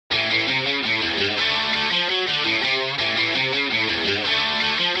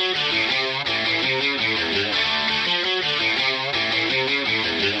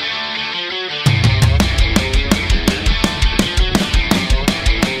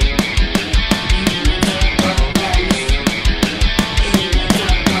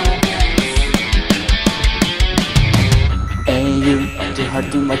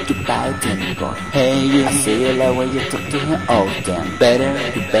didn't go. Hey you, I see you love when you talk to her all damn.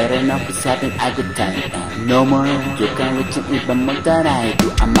 You better not be having a good time. And no more, you can reach it even more than I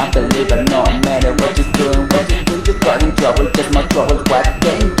do. I'm a believer, no matter what you're doing, you got in trouble, just more trouble, what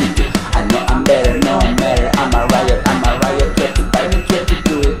can you do? I know I'm better, no matter, I'm a riot, try to find me, try to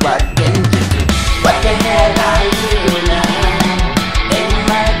do it, what can you do? What the hell are you now? In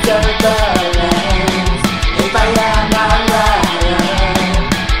my TuRBuLEncE, if I am a riot,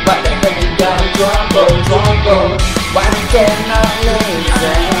 what the hell you got trouble, why cannot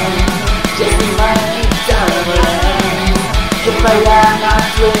listen? Just in my TuRBuLEncce, if I am a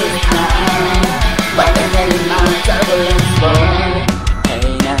twist now, what the hell is my TuRBuLEncce for? Hey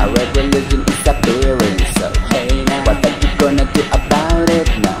now, red religion is appearing, so hey now, what are you gonna do about it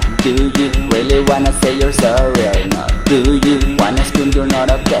now? Do you really wanna say you're sorry or not? Do you wanna scream you're not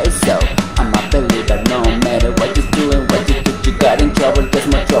okay? So I'm a believer, no matter what you're doing, what you do, you got in trouble, there's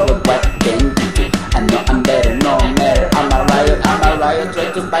more trouble, what can you do? I know I'm better, no matter, I'm a riot,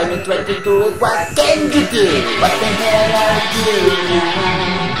 try to buy me, try to do it, what can you do? What the hell are you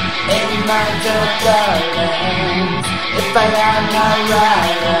now? In my TuRBuLEncce, if I am a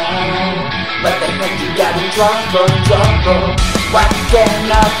riot, but the heck you got in trouble, what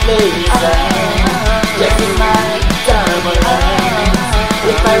can I please? Just in my TuRBuLEncce,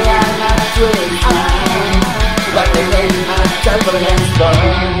 if I am a twist now, what the hell is my TuRBuLEncce for?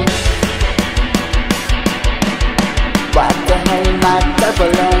 What the hell is my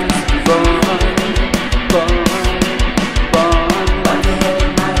TuRBuLEncce for? What the hell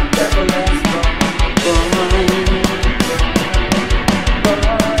is my TuRBuLEncce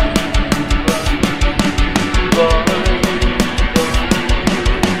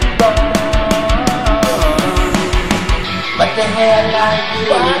What the hell are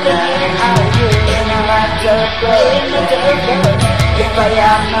you in my TuRBuLEncce? If I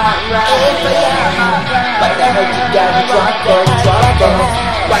am not right, what the hell you got in trouble?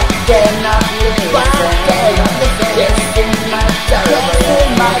 What can I listen? Just in my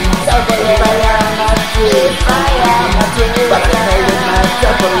TuRBuLEncce, if I am not true, what the hell is my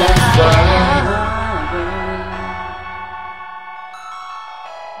TuRBuLEncce for?